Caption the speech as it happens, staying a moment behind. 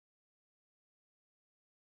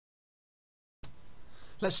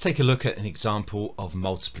Let's take a look at an example of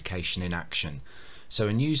multiplication in action. So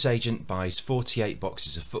a newsagent buys 48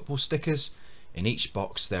 boxes of football stickers. In each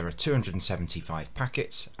box there are 275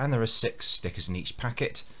 packets and there are 6 stickers in each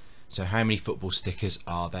packet. So how many football stickers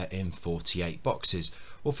are there in 48 boxes?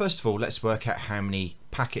 Well, first of all, let's work out how many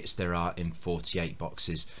packets there are in 48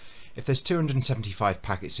 boxes. If there's 275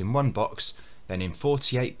 packets in one box, then in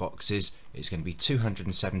 48 boxes it's going to be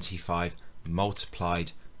 275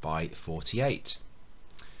 multiplied by 48.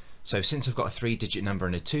 So since I've got a 3-digit number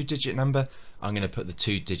and a 2-digit number, I'm going to put the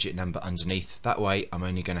 2-digit number underneath. That way I'm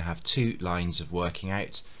only going to have 2 lines of working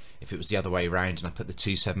out. If it was the other way around and I put the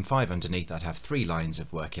 275 underneath, I'd have 3 lines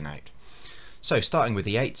of working out. So starting with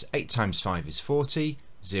the 8, 8 times 5 is 40,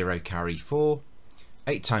 0 carry 4,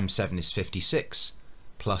 8 times 7 is 56,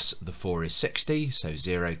 plus the 4 is 60, so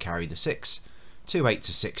 0 carry the 6, 2 8s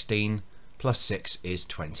are 16, plus 6 is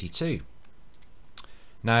 22.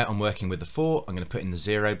 Now I'm working with the 4, I'm going to put in the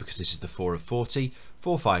 0 because this is the 4 of 40,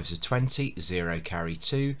 4 5s are 20, 0 carry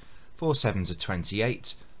 2, 4 7s are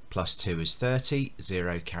 28, plus 2 is 30,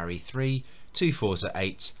 0 carry 3, 2 4s are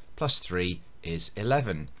 8, plus 3 is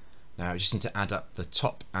 11. Now I just need to add up the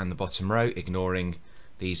top and the bottom row, ignoring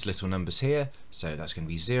these little numbers here, so that's going to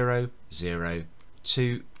be 0, 0,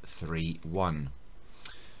 2, 3, 1.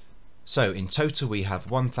 So in total we have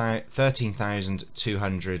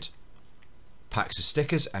 13,200 packs of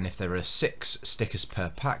stickers, and if there are 6 stickers per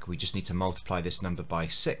pack, we just need to multiply this number by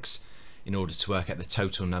 6 in order to work out the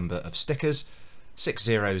total number of stickers. 6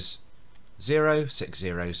 zeros 0, 6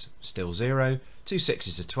 zeros still 0, 2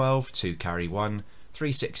 6s are 12, 2 carry 1,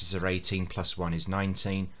 3 6s are 18, plus 1 is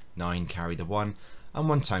 19, 9 carry the 1, and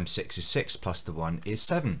 1 times 6 is 6, plus the 1 is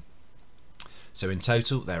 7. So in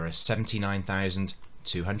total there are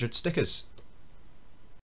 79,200 stickers.